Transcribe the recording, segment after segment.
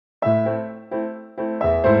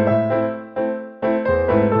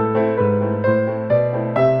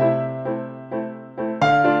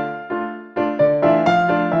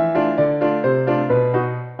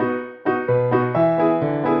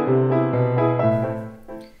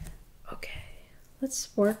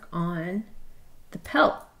let's work on the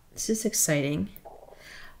pelt. This is exciting.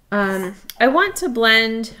 I want to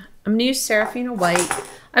blend, I'm gonna use Sarafina white.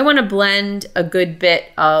 I want to blend a good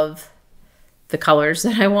bit of the colors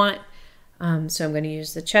that I want. So I'm going to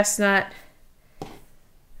use the chestnut,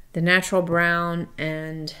 the natural brown,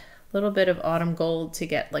 and a little bit of autumn gold to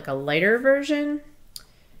get like a lighter version.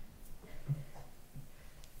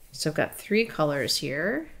 So I've got 3 colors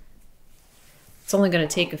here. It's only going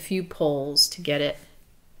to take a few pulls to get it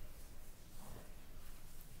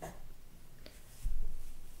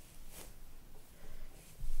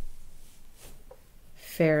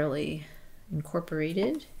fairly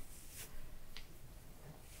incorporated.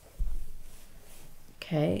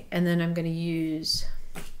 Okay, and then I'm going to use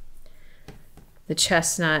the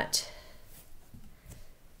chestnut,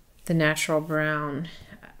 the natural brown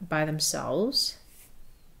by themselves,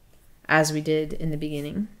 as we did in the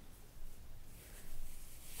beginning.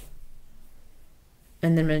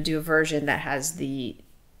 And then I'm going to do a version that has the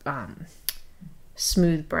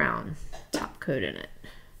smooth brown top coat in it.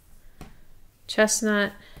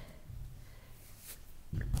 Chestnut.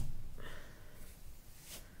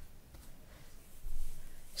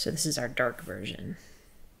 So this is our dark version.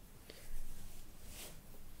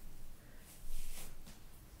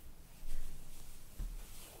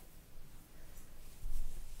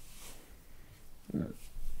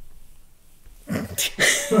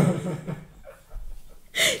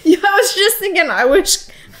 Yeah, I was just thinking, I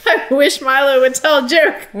wish Milo would tell a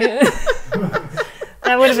joke.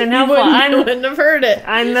 That would have been helpful. I wouldn't have heard it.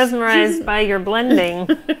 I'm mesmerized by your blending.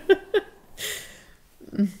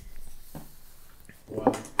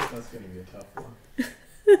 Wow, that's going to be a tough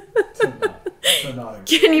one.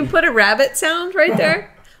 Can you put a rabbit sound right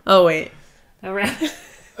there? Oh, wait. A rabbit.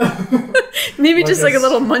 Maybe like just like a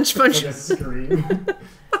little munch munch. Like a scream.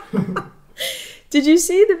 Did you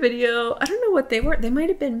see the video? I don't know what they were. They might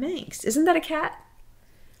have been Manx. Isn't that a cat?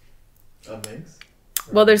 A Manx?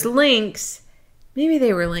 Well, there's lynx. Maybe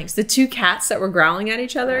they were lynx. The 2 cats that were growling at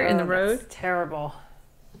each other in the road. That's terrible.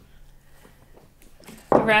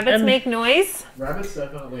 Do rabbits make noise? Rabbits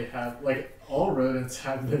definitely have, like, all rodents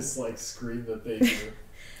have this, like, scream that they do.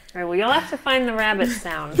 All right, well, you'll have to find the rabbit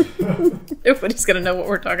sound. Nobody's going to know what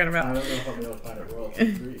we're talking about. I don't know if I'll be able to find it. We're all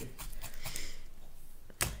 3.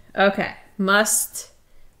 Okay. Must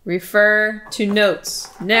refer to notes.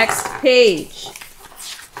 Next page.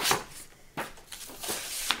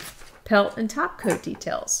 Pelt and top coat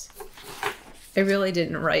details. I really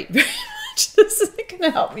didn't write very much. This isn't going to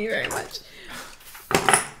help me very much. All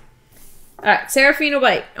right, Sarafina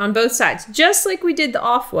white on both sides. Just like we did the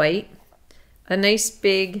off-white. A nice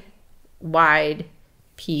big wide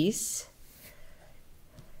piece.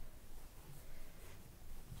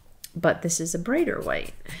 But this is a brighter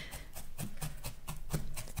white.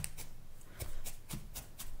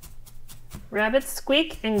 Rabbits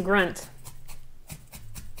squeak and grunt.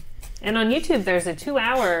 And on YouTube, there's a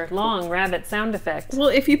 2-hour-long rabbit sound effect. Well,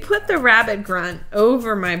 if you put the rabbit grunt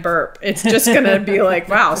over my burp, it's just going to be like,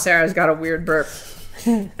 wow, Sarah's got a weird burp.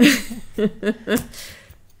 This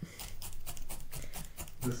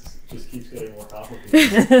just keeps getting more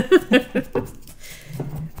complicated.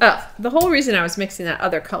 Oh, the whole reason I was mixing that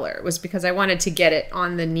other color was because I wanted to get it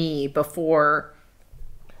on the knee before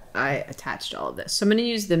I attached all of this. So I'm going to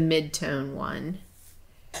use the mid-tone one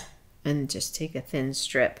and just take a thin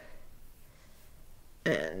strip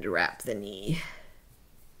and wrap the knee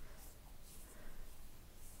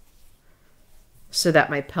so that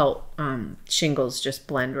my pelt shingles just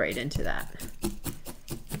blend right into that.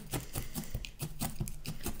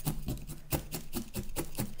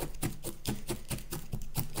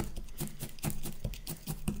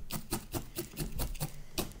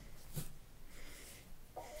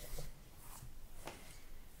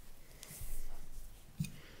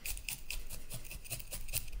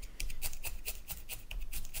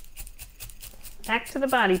 Back to the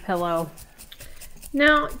body pillow.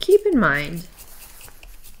 Now, keep in mind,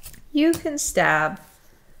 you can stab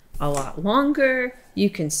a lot longer. You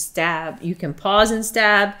can stab, you can pause and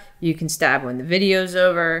stab. You can stab when the video's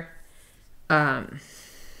over.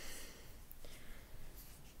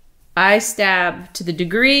 I stab to the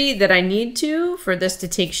degree that I need to for this to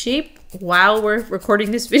take shape while we're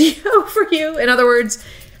recording this video for you. In other words,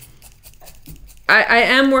 I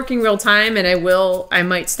am working real time and I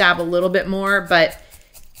might stab a little bit more, but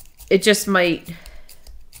it just might,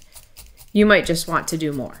 you might just want to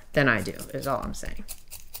do more than I do, is all I'm saying.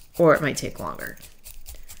 Or it might take longer.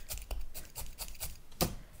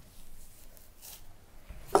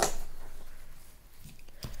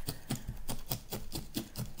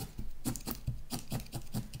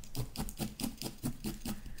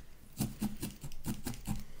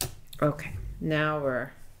 Okay, now we're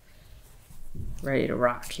ready to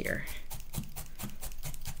rock here.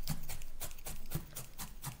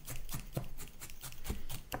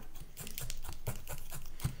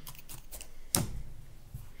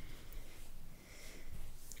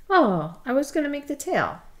 Oh, I was going to make the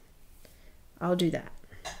tail. I'll do that.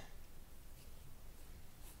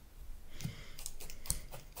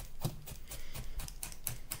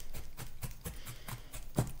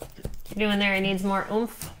 You're doing there, he needs more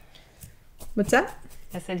oomph. What's that?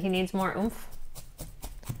 I said he needs more oomph.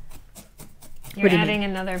 You're What do you adding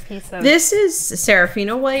another piece of... This is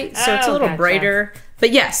Sarafina white, so it's a little gotcha. brighter.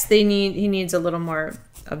 But yes, he needs a little more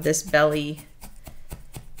of this belly.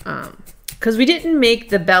 Because we didn't make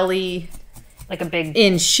the belly like a big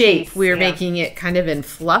in shape. piece, We were yeah. making it kind of in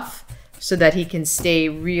fluff so that he can stay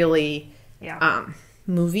really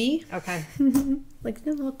movie. Okay. Like,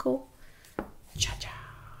 no, look cool. Cha-cha.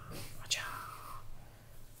 Cha.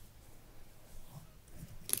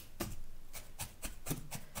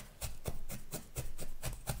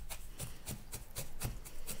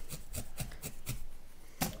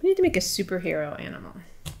 We need to make a superhero animal.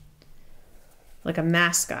 Like a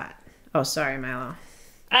mascot. Oh, sorry, Milo.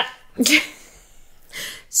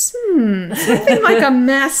 Something like a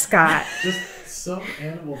mascot. Just some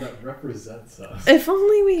animal that represents us. If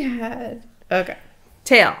only we had. Okay.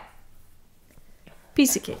 Tail.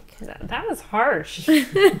 Piece of cake. That was harsh.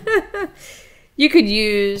 You could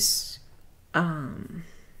use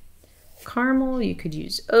caramel. You could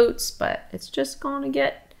use oats, but it's just going to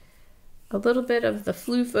get a little bit of the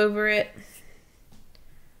floof over it.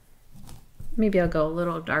 Maybe I'll go a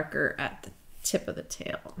little darker at the tip of the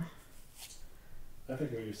tail. I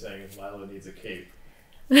think what you're saying is Milo needs a cape.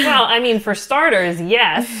 Well, I mean, for starters,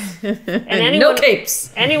 yes. And No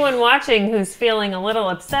capes. anyone watching who's feeling a little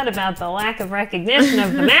upset about the lack of recognition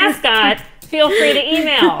of the mascot, feel free to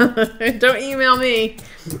email. Don't email me.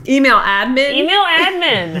 Email admin. Email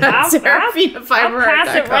admin. I'll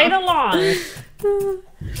pass it right along.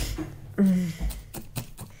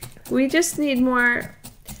 We just need more.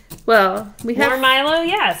 Well, we have More Milo?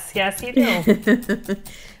 Yes. Yes, you do.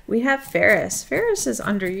 We have Ferris. Ferris is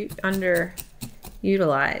underutilized.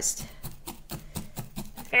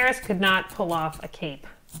 Ferris could not pull off a cape.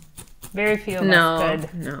 Very few of us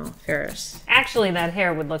could. No, Ferris. Actually, that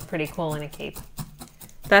hair would look pretty cool in a cape.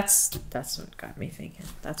 That's what got me thinking.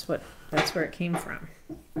 That's where it came from.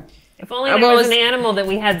 If only there was an animal that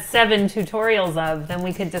we had 7 tutorials of, then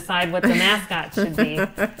we could decide what the mascot should be.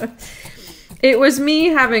 It was me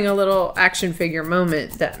having a little action figure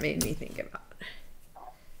moment that made me think about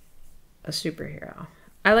a superhero.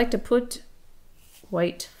 I like to put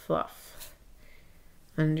white fluff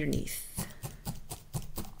underneath.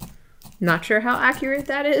 Not sure how accurate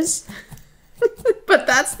that is, but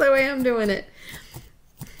that's the way I'm doing it.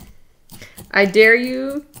 I dare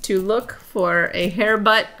you to look for a hair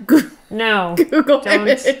butt No, Google don't.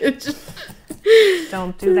 image.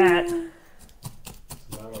 Don't do that.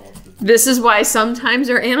 This is why sometimes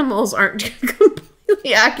our animals aren't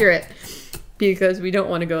completely accurate, because we don't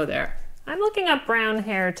want to go there. I'm looking up brown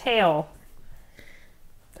hair tail.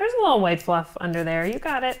 There's a little white fluff under there. You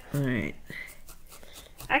got it. All right.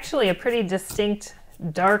 Actually, a pretty distinct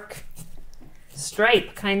dark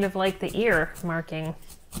stripe, kind of like the ear marking.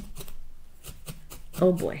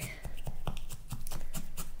 Oh boy.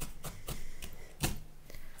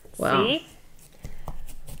 Wow. See?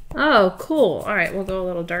 Oh, cool. All right, we'll go a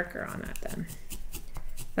little darker on that then.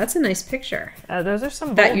 That's a nice picture. Those are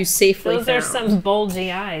some That you safely Those are found. some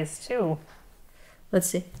bulgy eyes too. Let's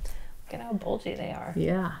see. Look at how bulgy they are.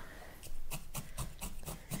 Yeah.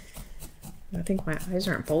 I think my eyes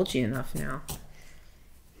aren't bulgy enough now.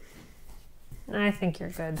 I think you're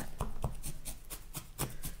good.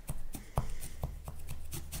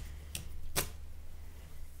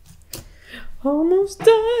 Almost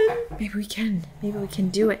done. Maybe we can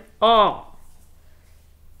do it. Oh.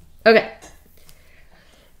 Okay.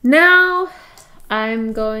 Now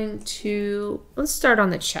I'm going to, let's start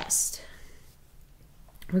on the chest.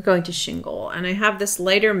 We're going to shingle, and I have this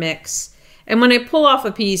lighter mix, and when I pull off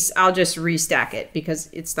a piece, I'll just restack it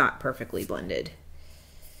because it's not perfectly blended.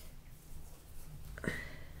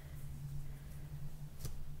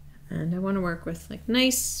 And I want to work with like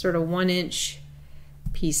nice sort of 1-inch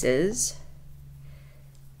pieces.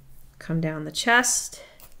 Come down the chest.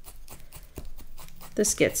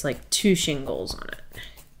 This gets like 2 shingles on it.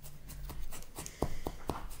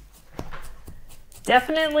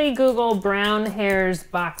 Definitely Google brown hairs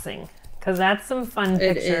boxing, because that's some fun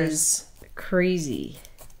pictures. It is crazy.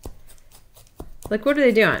 Like, what are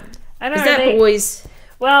they doing? I don't Is know. that boys?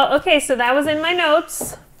 Well, okay, so that was in my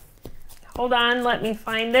notes. Hold on, let me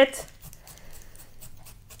find it.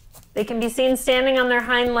 They can be seen standing on their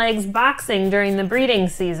hind legs boxing during the breeding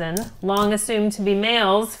season, long assumed to be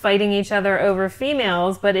males fighting each other over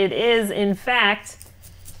females, but it is, in fact,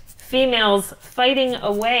 females fighting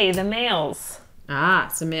away the males. Ah,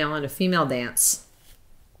 it's a male and a female dance.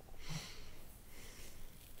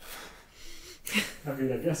 I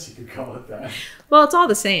mean, I guess you could call it that. Well, it's all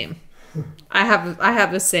the same. I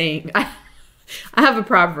have a saying. I have a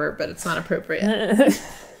proverb, but it's not appropriate.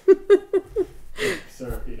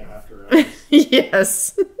 Sarafina after hours.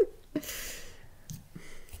 Yes.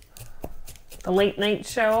 The late night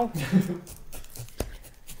show.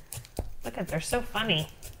 Look at, they're so funny.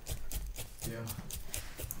 Yeah.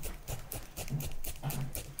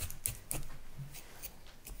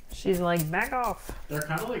 She's like, back off. They're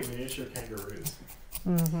kind of like miniature kangaroos.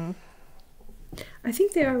 Mm-hmm. I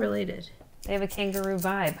think they are related. They have a kangaroo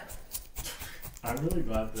vibe. I'm really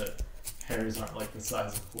glad that hares aren't like the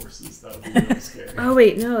size of horses. That would be really scary. Oh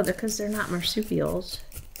wait, no, because they're not marsupials.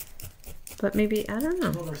 But maybe, I don't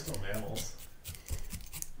know. Well, they're still mammals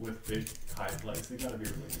with big hind legs. They gotta be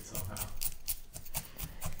related somehow.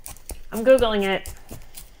 I'm Googling it.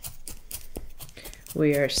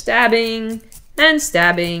 We are stabbing and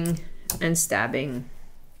stabbing and stabbing.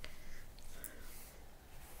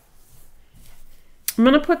 I'm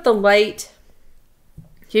going to put the light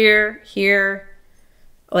here, here,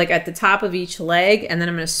 like at the top of each leg, and then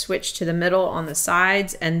I'm going to switch to the middle on the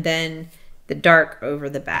sides, and then the dark over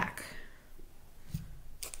the back.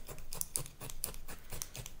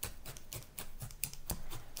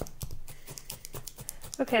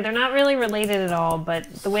 Okay, they're not really related at all,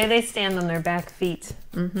 but the way they stand on their back feet.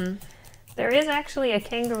 Mm-hmm. There is actually a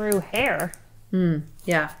kangaroo hare.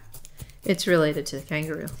 Yeah, it's related to the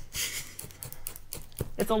kangaroo.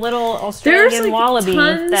 It's a little Australian like, wallaby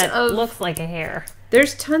that of- looks like a hare.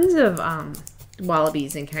 There's tons of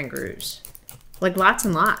wallabies and kangaroos. Like lots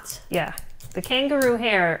and lots. Yeah, the kangaroo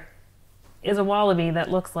hare is a wallaby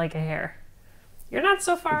that looks like a hare. You're not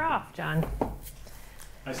so far off, John.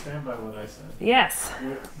 I stand by what I said. Yes.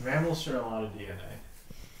 Mammals share a lot of DNA.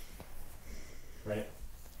 Right?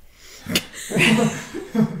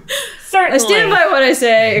 Certainly. I stand by what I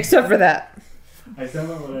say, except for that. I stand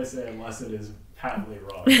by what I say unless it is patently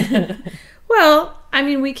wrong. Well, I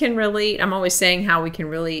mean, we can relate. I'm always saying how we can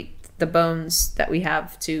relate the bones that we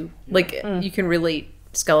have to, like, you can relate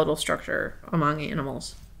skeletal structure among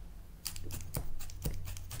animals.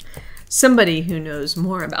 Somebody who knows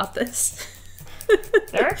more about this.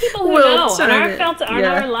 There are people who Will know. On chime our, in. on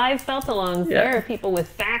Yeah. our live felt-alongs, Yeah. there are people with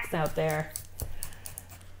facts out there.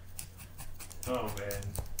 Oh man,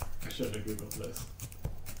 I shouldn't have googled this.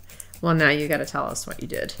 Well, now you got to tell us what you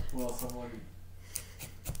did. Well,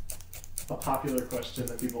 a popular question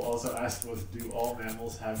that people also asked was, do all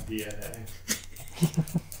mammals have DNA?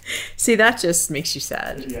 See, that just makes you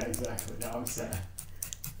sad. Yeah, exactly. Now I'm sad.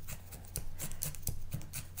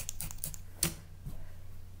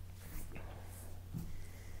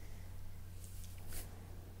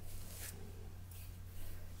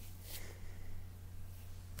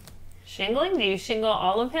 Shingling? Do you shingle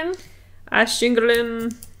all of him? I shingle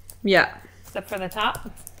him. Yeah. Except for the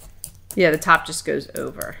top? Yeah, the top just goes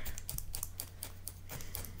over.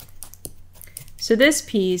 So this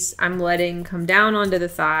piece I'm letting come down onto the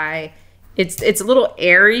thigh. It's a little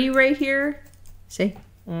airy right here. See?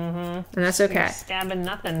 Mm-hmm. And that's okay. You're stabbing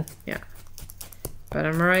nothing. Yeah. But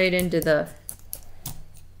I'm right into the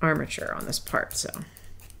armature on this part, so.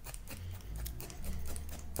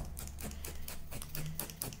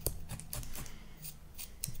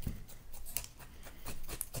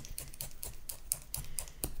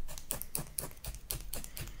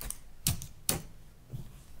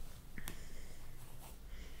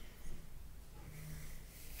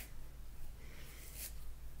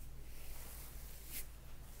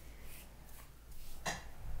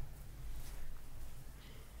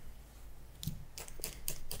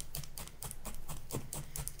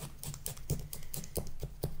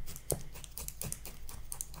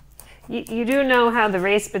 You do know how the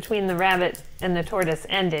race between the rabbit and the tortoise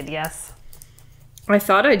ended, yes? I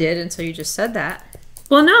thought I did until you just said that.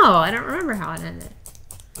 Well, no, I don't remember how it ended.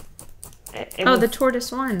 The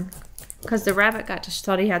tortoise won. Because the rabbit just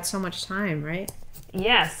thought he had so much time, right?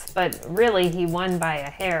 Yes, but really he won by a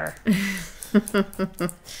hair.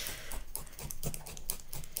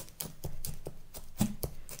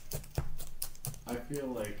 I feel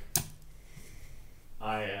like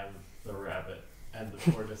I am the rabbit and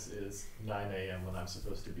the tortoise is 9 a.m. when I'm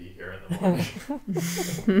supposed to be here in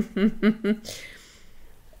the morning.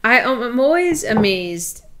 I'm always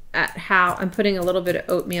amazed at how I'm putting a little bit of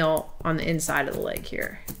oatmeal on the inside of the leg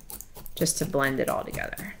here, just to blend it all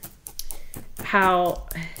together. How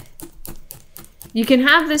you can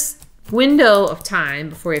have this window of time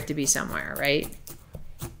before you have to be somewhere, right?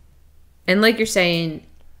 And like you're saying,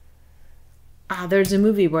 there's a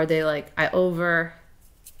movie where they like, to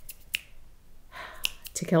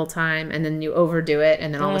kill time, and then you overdo it,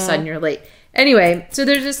 and then all of a sudden you're late. Anyway, so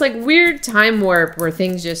there's this like weird time warp where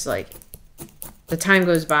things just like, the time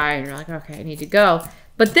goes by and you're like, okay, I need to go.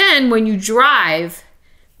 But then when you drive,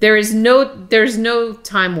 there's no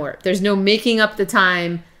time warp. There's no making up the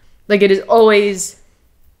time. Like it is always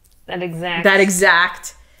that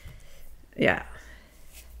exact. Yeah.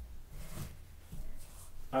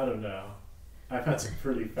 I don't know. I've had some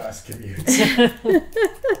pretty fast commutes.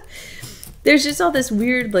 There's just all this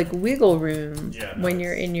weird like wiggle room Yeah, when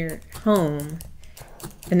you're in your home.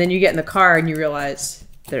 And then you get in the car and you realize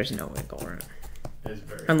there's no wiggle room.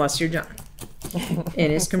 Unless you're John.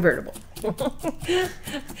 In his convertible.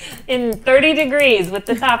 In 30 degrees with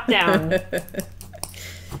the top down.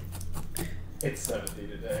 It's 70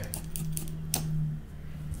 today.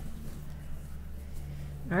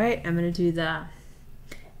 All right, I'm going to do the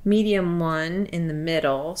medium one in the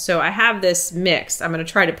middle. So I have this mixed. I'm going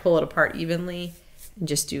to try to pull it apart evenly and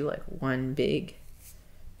just do like one big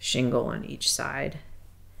shingle on each side.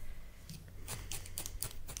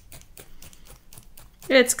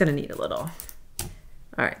 It's going to need a little.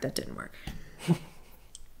 All right, that didn't work.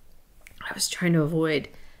 I was trying to avoid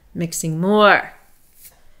mixing more.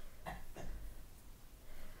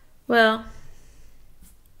 Well,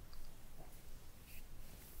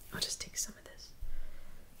 I'll just take some of this.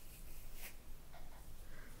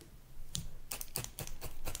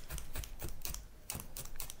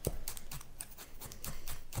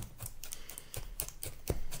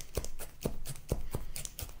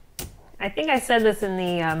 I think I said this in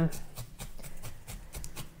the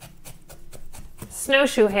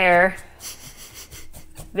snowshoe hair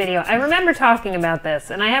video. I remember talking about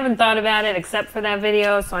this, and I haven't thought about it except for that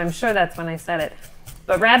video, so I'm sure that's when I said it.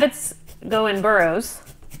 But rabbits go in burrows.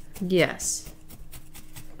 Yes.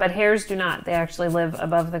 But hares do not. They actually live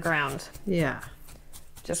above the ground. Yeah.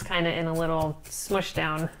 Just kind of in a little smush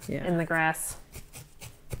down in the grass.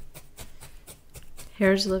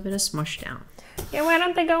 Hares live in a smush down. Yeah, why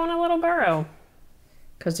don't they go in a little burrow?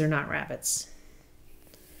 Because they're not rabbits.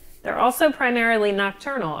 They're also primarily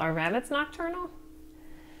nocturnal. Are rabbits nocturnal?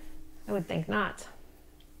 I would think not.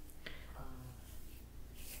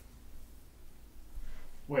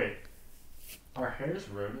 Wait, are hares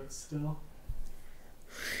rodents still?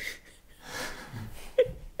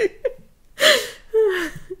 Wait,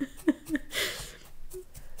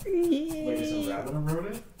 is a rabbit a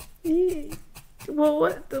rodent? Well,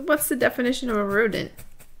 what's the definition of a rodent?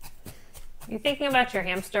 You thinking about your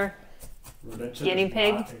hamster? Rodentia Guinea does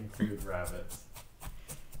pig? not include rabbits.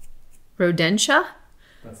 Rodentia?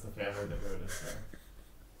 That's the family that rodents are.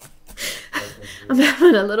 I'm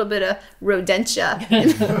having a little bit of rodentia.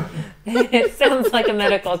 It sounds like a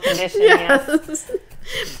medical condition, yes.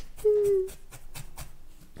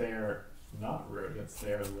 They are not rodents,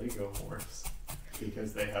 they are legomorphs.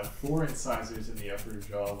 Because they have 4 incisors in the upper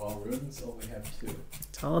jaw, while rodents only have 2.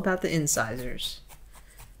 It's all about the incisors.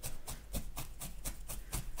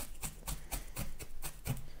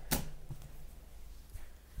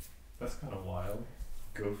 That's kind of wild.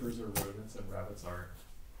 Gophers are rodents and rabbits aren't.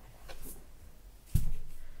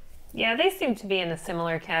 Yeah, they seem to be in a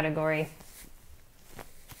similar category.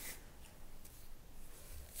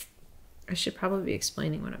 I should probably be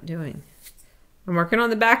explaining what I'm doing. I'm working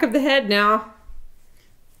on the back of the head now.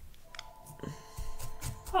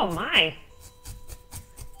 Oh my.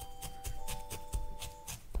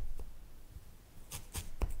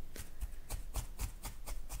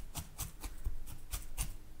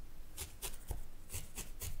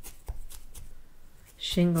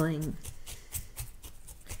 Shingling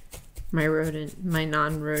my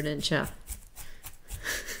non-rodentia.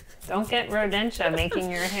 Don't get rodentia making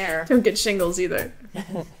your hair. Don't get shingles either.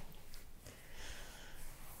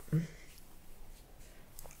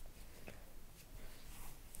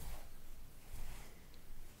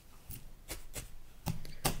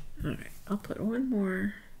 All right, I'll put one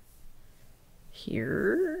more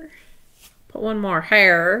here. Put one more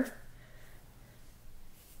hair.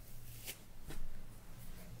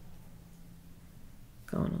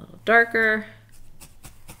 Going a little darker.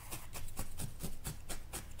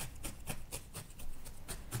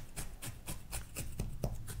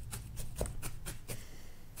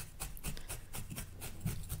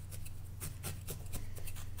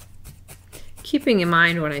 Keeping in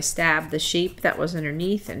mind when I stab the shape that was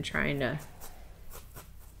underneath and trying to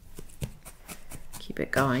keep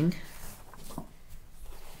it going.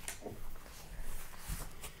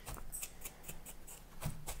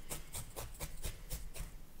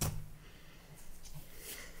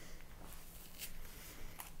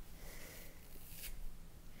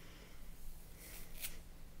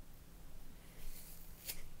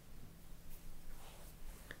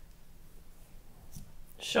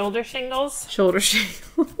 Shoulder shingles? Shoulder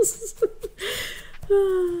shingles.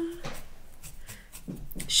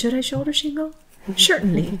 Should I shoulder shingle?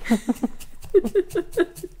 Certainly.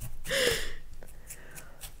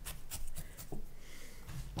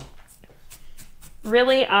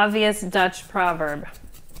 Really obvious Dutch proverb.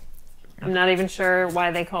 I'm not even sure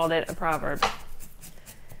why they called it a proverb.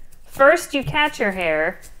 First you catch your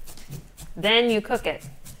hare, then you cook it.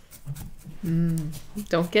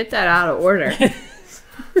 Don't get that out of order.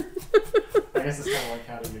 I guess it's kind of like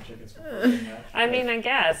counting your chickens before they hatch. I mean, I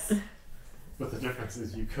guess. But the difference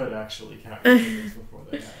is you could actually count your chickens before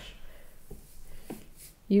they hatch.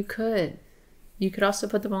 You could. You could also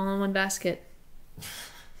put them all in one basket.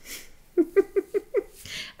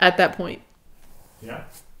 At that point. Yeah.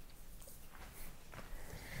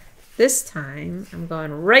 This time, I'm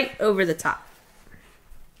going right over the top.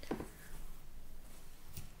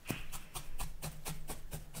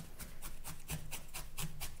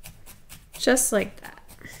 Just like that.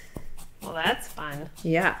 Well, that's fun.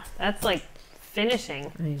 Yeah, That's like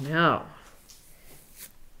finishing. I know.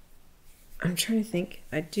 I'm trying to think.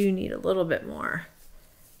 I do need a little bit more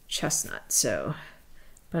chestnut, so...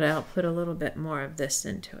 But I'll put a little bit more of this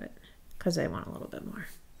into it because I want a little bit more.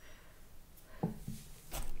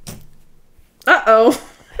 Uh-oh.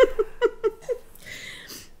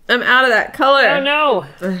 I'm out of that color. Oh, no.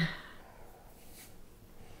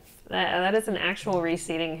 That is an actual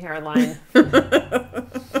receding hairline.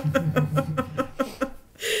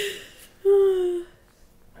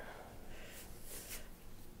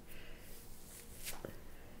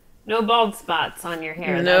 No bald spots on your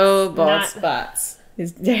hair. No That's bald not- spots.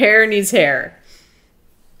 The hair needs hair.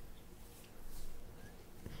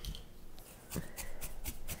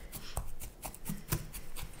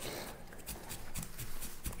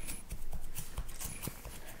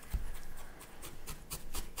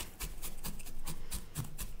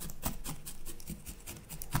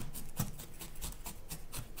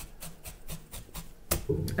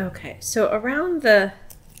 Okay, so around the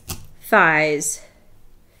thighs,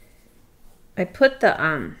 I put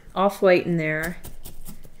the off-white in there.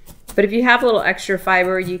 But if you have a little extra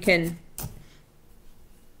fiber, you can...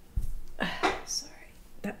 Sorry.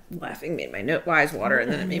 That laughing made my eyes water and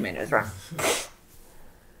then it made my nose run.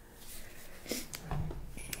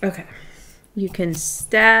 Okay. You can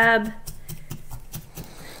stab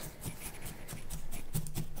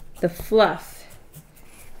the fluff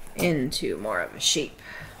into more of a shape.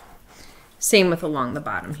 Same with along the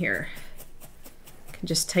bottom here. You can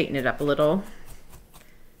just tighten it up a little.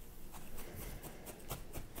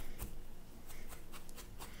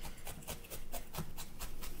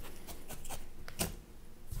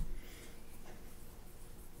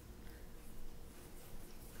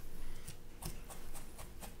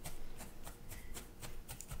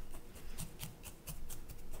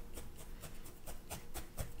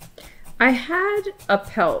 I had a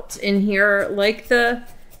pelt in here like the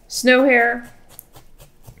snow hare,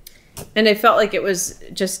 and I felt like it was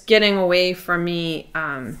just getting away from me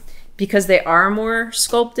because they are more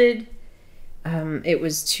sculpted. It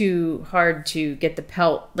was too hard to get the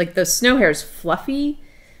pelt. Like the snow hare is fluffy,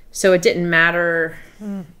 so it didn't matter,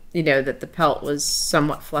 you know, that the pelt was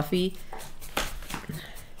somewhat fluffy.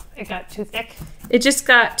 It got too thick. It just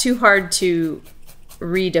got too hard to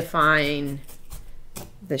redefine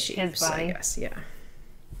the shapes, His body. I guess, yeah.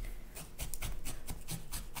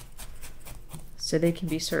 So they can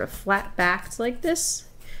be sort of flat backed like this,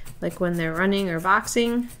 like when they're running or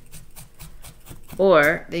boxing,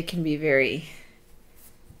 or they can be very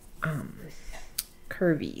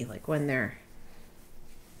curvy, like when they're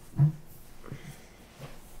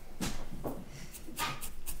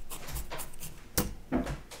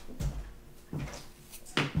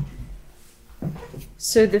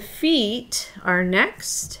So the feet are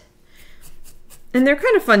next, and they're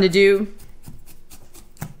kind of fun to do.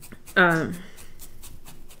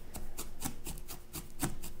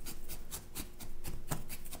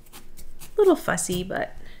 Little fussy,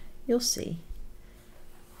 but you'll see.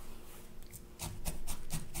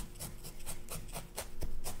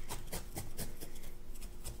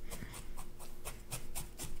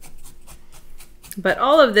 But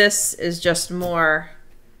all of this is just more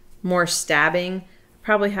stabbing.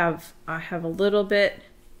 Probably I have a little bit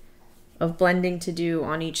of blending to do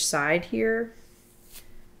on each side here.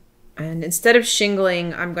 And instead of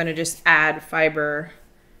shingling, I'm going to just add fiber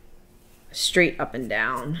straight up and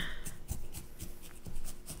down.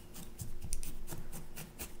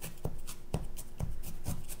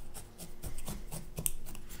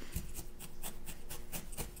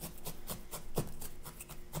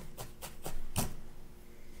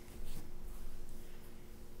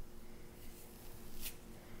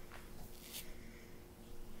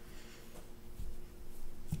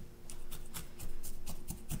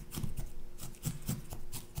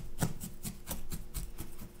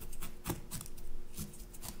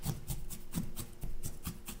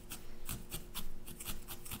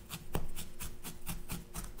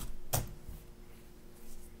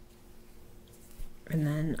 And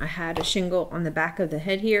then I had a shingle on the back of the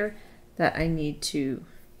head here that I need to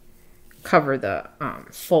cover the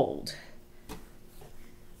fold.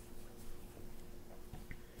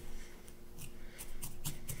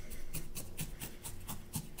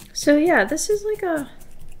 So yeah, this is like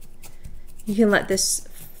you can let this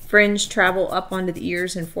fringe travel up onto the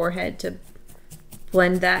ears and forehead to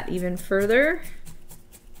blend that even further.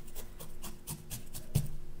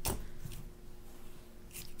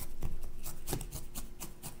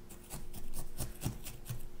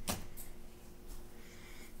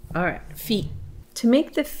 All right, feet. To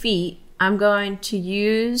make the feet, I'm going to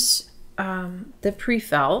use the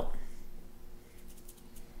pre-felt.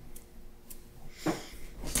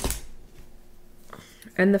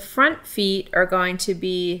 And the front feet are going to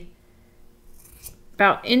be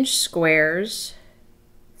about inch squares.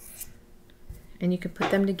 And you can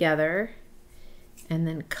put them together and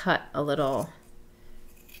then cut a little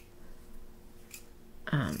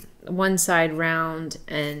one side round,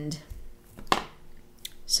 and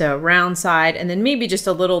so round side, and then maybe just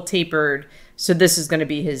a little tapered. So this is going to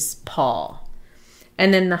be his paw.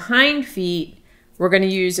 And then the hind feet, we're going to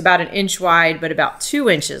use about 1 inch wide, but about 2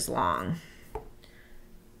 inches long.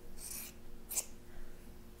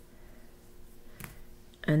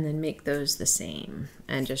 And then make those the same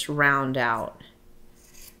and just round out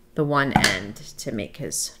the one end to make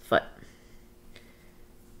his foot.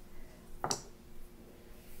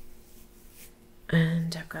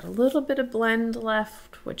 And I've got a little bit of blend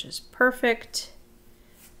left, which is perfect.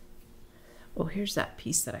 Oh, here's that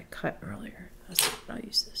piece that I cut earlier. I'll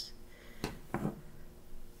use this.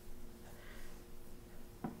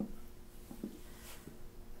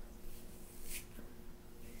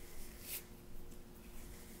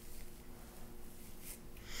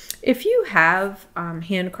 If you have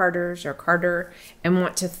hand carders or carder and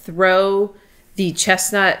want to throw the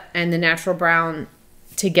chestnut and the natural brown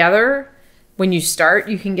together, when you start,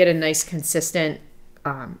 you can get a nice consistent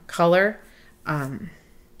color.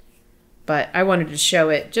 But I wanted to show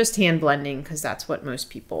it just hand blending because that's what most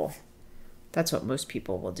people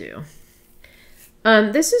will do.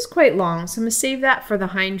 This is quite long, so I'm gonna save that for the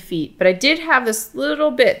hind feet. But I did have this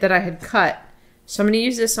little bit that I had cut, so I'm gonna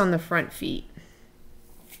use this on the front feet.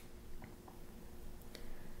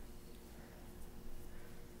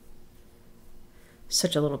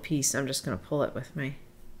 Such a little piece, I'm just going to pull it with my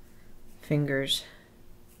fingers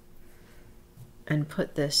and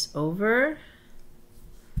put this over.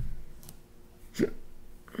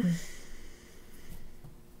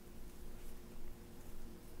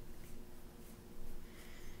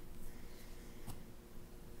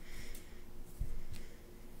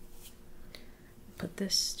 Put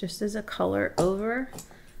this just as a color over.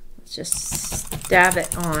 Let's just dab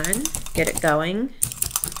it on, get it going.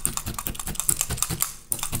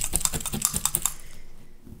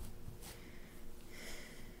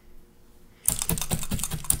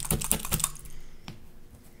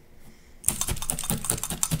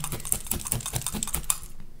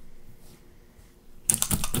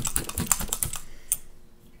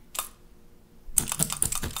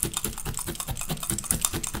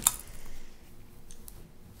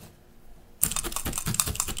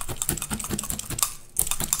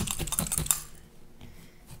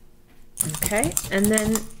 Okay, and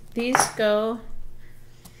then these go,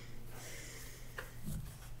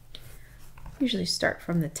 usually start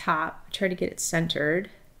from the top, try to get it centered.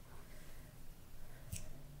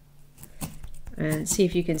 And see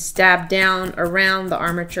if you can stab down around the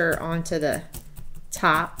armature onto the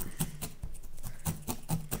top.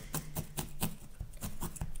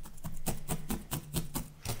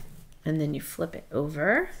 And then you flip it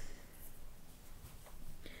over.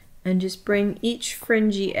 And just bring each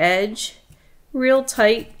fringy edge real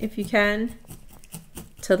tight, if you can,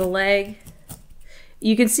 to the leg.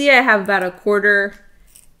 You can see I have about 1/4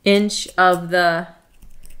 inch of the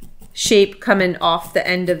shape coming off the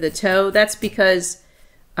end of the toe. That's because,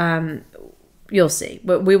 you'll see,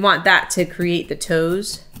 but we want that to create the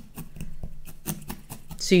toes.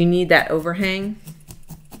 So you need that overhang.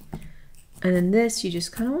 And then this, you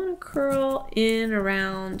just kind of want to curl in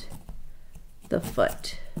around the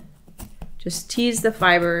foot. Just tease the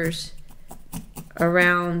fibers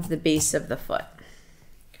around the base of the foot.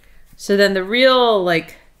 So then the real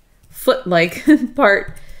foot-like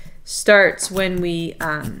part starts when we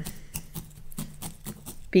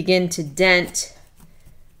begin to dent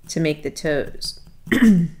to make the toes.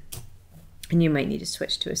 And you might need to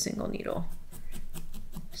switch to a single needle.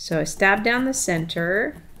 So I stab down the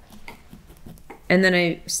center, and then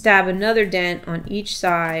I stab another dent on each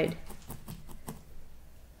side.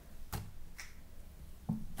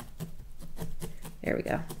 There we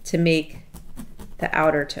go, to make the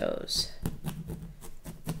outer toes.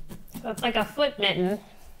 So it's like a foot mitten,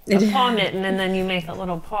 a paw mitten, and then you make a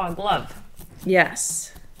little paw glove.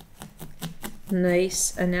 Yes.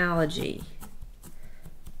 Nice analogy.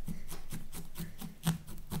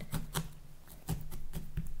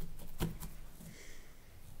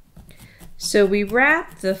 So we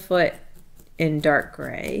wrapped the foot in dark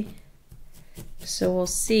gray. So we'll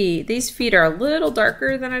see, these feet are a little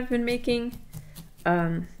darker than I've been making.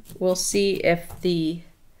 We'll see if the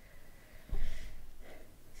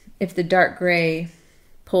dark gray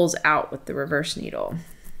pulls out with the reverse needle.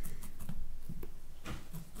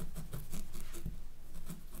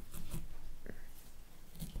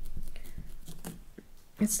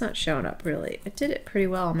 It's not showing up really. I did it pretty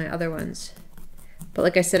well on my other ones. But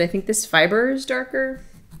like I said, I think this fiber is darker.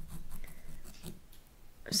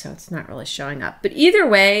 So it's not really showing up. But either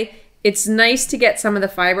way, it's nice to get some of the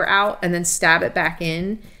fiber out and then stab it back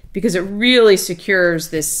in, because it really secures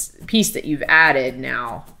this piece that you've added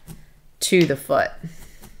now to the foot.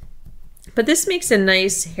 But this makes a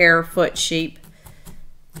nice hare foot shape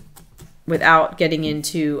without getting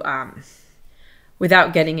into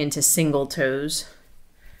single toes.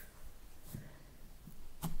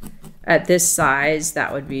 At this size,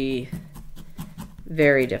 that would be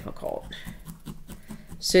very difficult.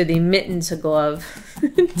 So the mitten to glove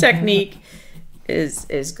technique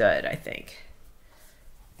is good, I think.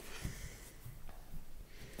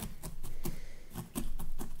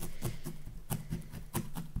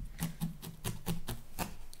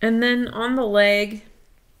 And then on the leg,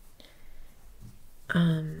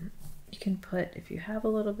 you can put, if you have a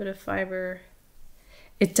little bit of fiber,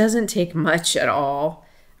 it doesn't take much at all.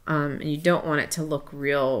 And you don't want it to look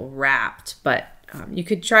real wrapped, but you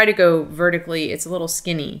could try to go vertically. It's a little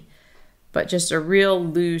skinny, but just a real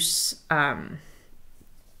loose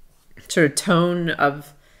sort of tone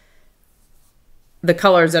of the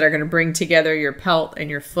colors that are going to bring together your pelt and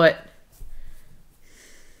your foot.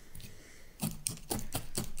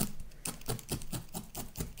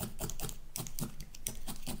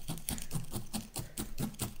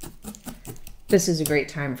 This is a great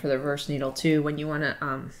time for the reverse needle too, when you want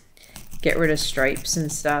to get rid of stripes and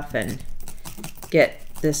stuff and get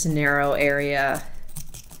this narrow area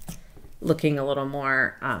looking a little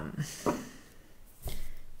more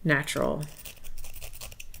natural.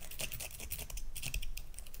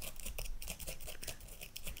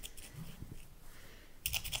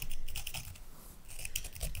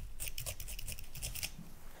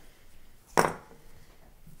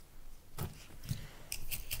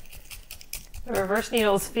 The reverse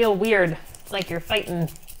needles feel weird, like you're fighting.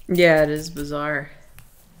 Yeah, it is bizarre.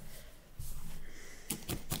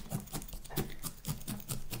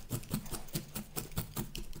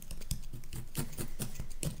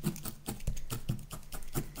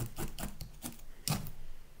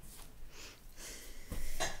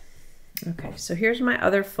 Okay, so here's my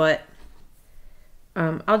other foot.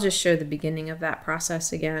 I'll just show the beginning of that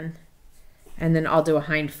process again, and then I'll do a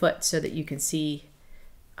hind foot so that you can see.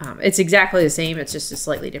 It's exactly the same, it's just a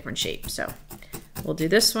slightly different shape. So we'll do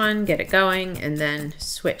this one, get it going, and then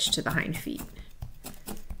switch to the hind feet.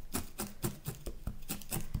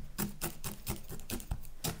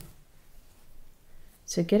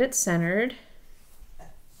 So get it centered,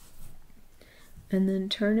 and then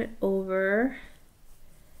turn it over.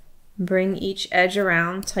 Bring each edge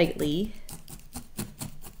around tightly.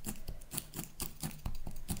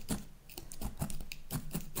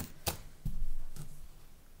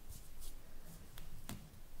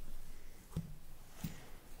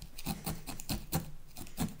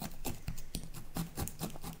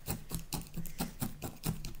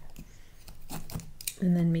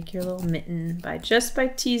 And then make your little mitten by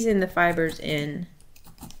teasing the fibers in.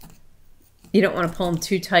 You don't want to pull them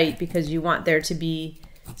too tight because you want there to be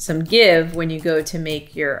some give when you go to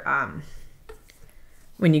make your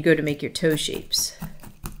toe shapes.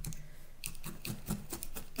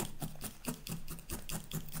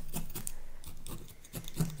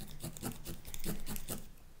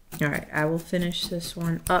 All right, I will finish this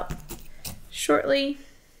one up shortly,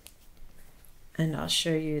 and I'll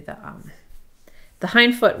show you the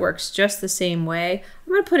hind foot works just the same way.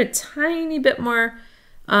 I'm going to put a tiny bit more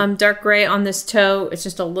dark gray on this toe. It's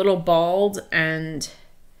just a little bald, and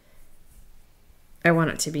I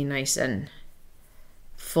want it to be nice and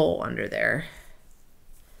full under there.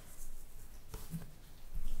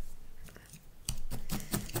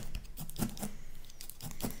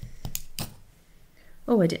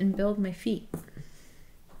 Oh, I didn't build my feet.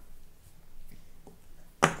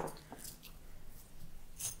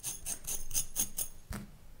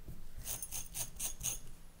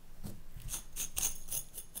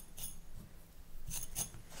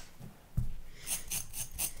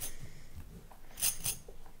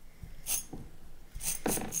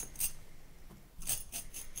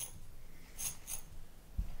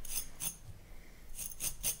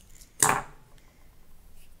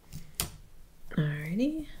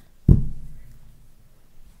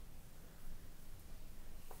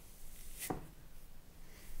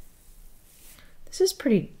 This is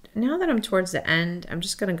pretty, now that I'm towards the end, I'm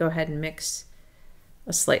just gonna go ahead and mix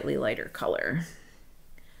a slightly lighter color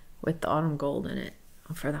with the autumn gold in it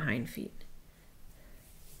for the hind feet.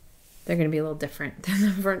 They're gonna be a little different than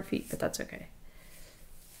the front feet, but that's okay.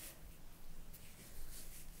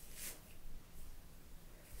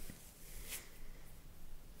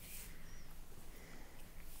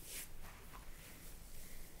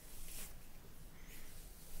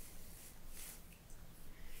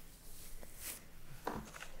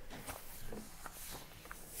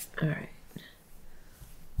 All right.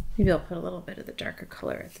 Maybe I'll put a little bit of the darker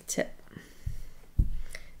color at the tip.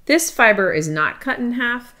 This fiber is not cut in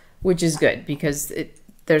half, which is good because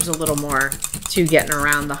there's a little more to getting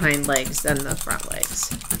around the hind legs than the front legs.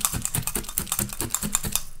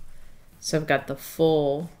 So I've got the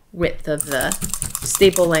full width of the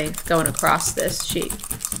staple length going across this shape.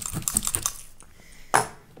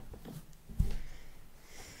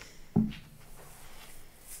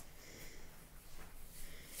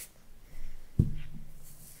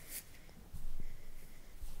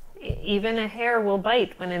 Even a hare will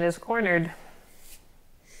bite when it is cornered.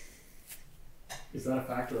 Is that a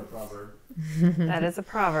fact or a proverb? That is a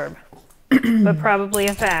proverb, but probably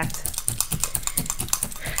a fact.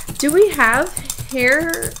 Do we have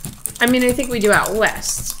hare? I mean, I think we do out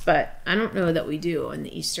west, but I don't know that we do in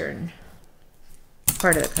the eastern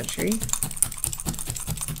part of the country.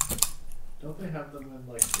 Don't they have them in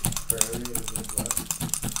like the prairie or the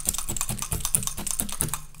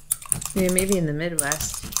Midwest? Yeah, maybe in the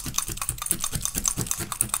Midwest.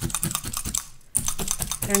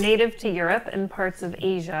 They're native to Europe and parts of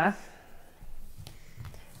Asia.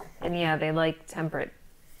 And yeah, they like temperate,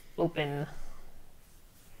 open.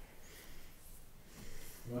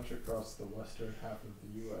 Much across the western half of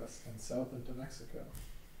the U.S. and south into Mexico.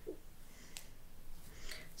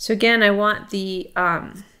 So again, I want the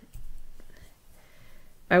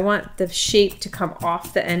shape to come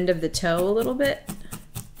off the end of the toe a little bit,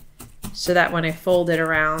 so that when I fold it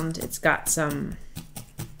around, it's got some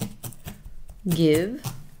give.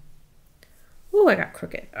 Oh, I got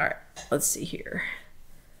crooked. All right, let's see here.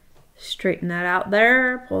 Straighten that out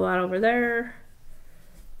there, pull that over there.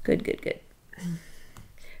 Good, good, good.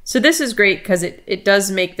 So this is great because it does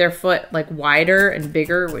make their foot like wider and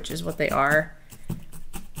bigger, which is what they are.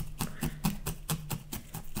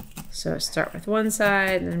 So start with one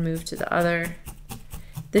side and then move to the other.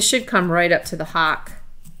 This should come right up to the hock.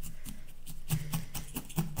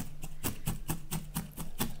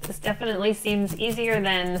 This definitely seems easier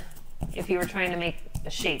than if you were trying to make a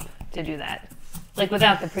shape to do that. Like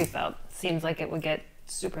without the pre-felt, seems like it would get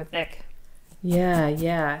super thick.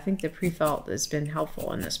 Yeah, I think the pre-felt has been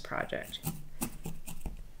helpful in this project.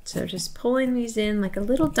 So just pulling these in like a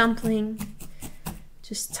little dumpling,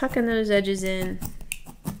 just tucking those edges in.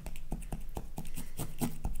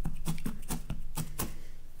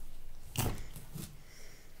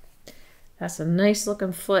 That's a nice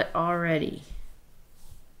looking foot already.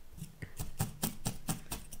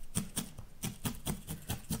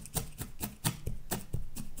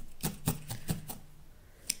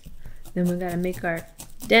 Then we gotta make our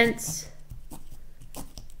dents.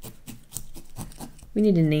 We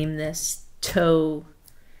need to name this toe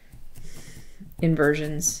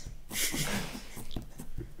inversions.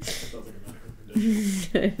 Sounds like a medical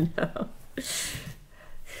condition. I know.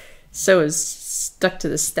 So is stuck to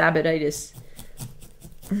the stabatitis.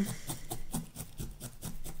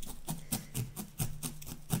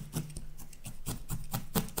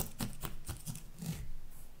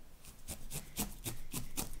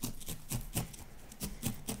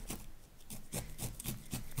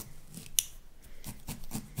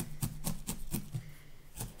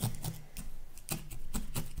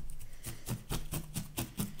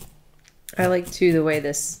 I like too the way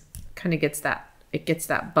this kind of gets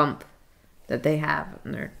that bump that they have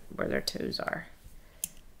on where their toes are.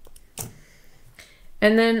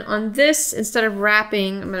 And then on this, instead of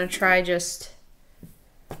wrapping, I'm going to try just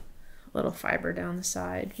a little fiber down the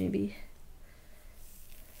side, maybe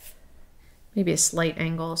a slight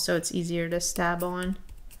angle so it's easier to stab on.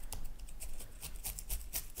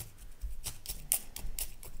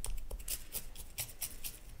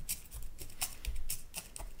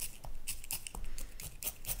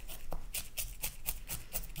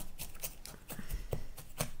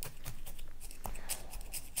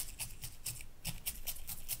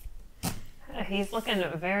 He's looking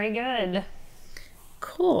very good.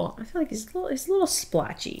 Cool. I feel like he's a little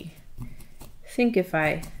splotchy. I think if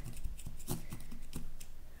I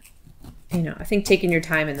think taking your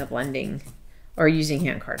time in the blending or using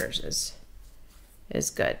hand carders is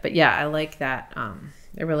good. But yeah, I like that. I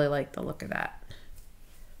really like the look of that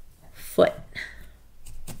foot.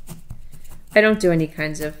 I don't do any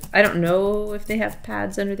kinds of, I don't know if they have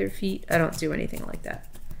pads under their feet. I don't do anything like that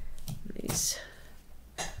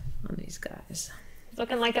on these guys. It's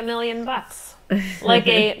looking like $1 million. Like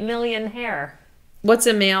a million hare. What's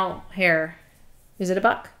a male hare? Is it a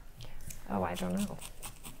buck? Oh, I don't know.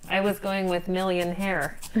 I was going with million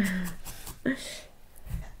hare.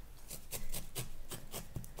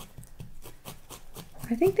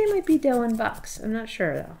 I think they might be doe and bucks. I'm not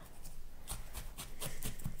sure though.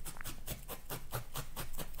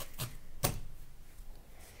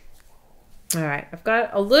 All right, I've got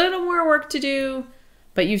a little more work to do,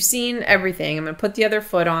 but you've seen everything. I'm gonna put the other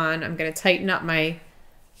foot on. I'm gonna tighten up my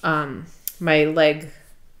my leg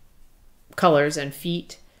colors and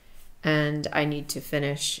feet, and I need to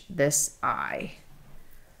finish this eye.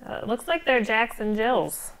 It looks like they're Jacks and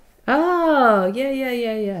Jills. Oh,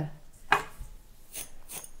 yeah.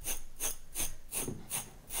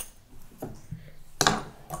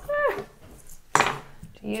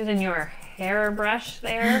 Using your hairbrush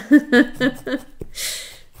there.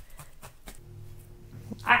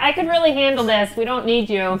 I could really handle this. We don't need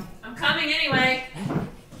you. I'm coming anyway.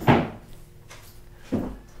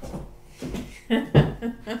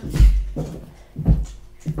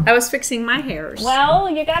 I was fixing my hairs. Well,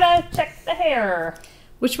 you gotta check the hair.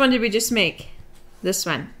 Which one did we just make? This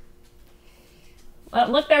one. Well,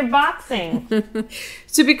 look, they're boxing.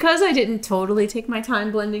 So because I didn't totally take my time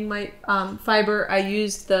blending my fiber, I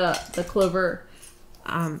used the Clover,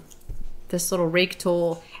 this little rake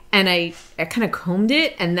tool, and I kind of combed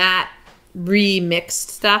it, and that remixed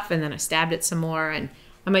stuff, and then I stabbed it some more, and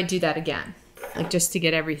I might do that again, like just to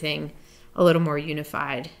get everything a little more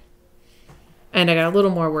unified. And I got a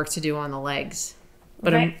little more work to do on the legs,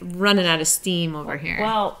 but Okay. I'm running out of steam over here.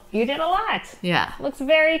 Well, you did a lot. Yeah. Looks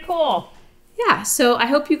very cool. Yeah, so I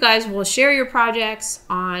hope you guys will share your projects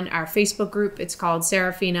on our Facebook group. It's called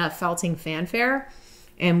Sarafina Felting Fanfare.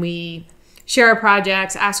 And we share our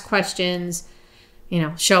projects, ask questions,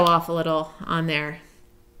 show off a little on there.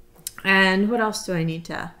 And what else do I need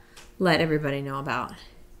to let everybody know about?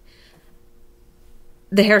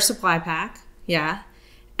 The hair supply pack, yeah.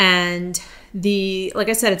 And like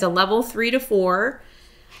I said, it's a level 3 to 4.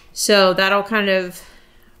 So that'll kind of,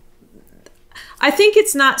 I think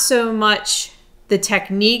it's not so much the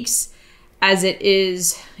techniques as it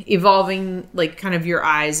is evolving, like kind of your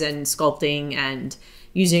eyes and sculpting and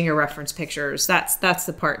using your reference pictures. That's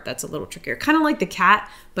the part that's a little trickier. Kind of like the cat,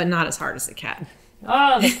 but not as hard as the cat.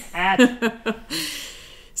 Oh, the cat.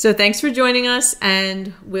 So thanks for joining us,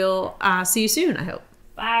 and we'll see you soon, I hope.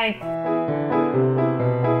 Bye.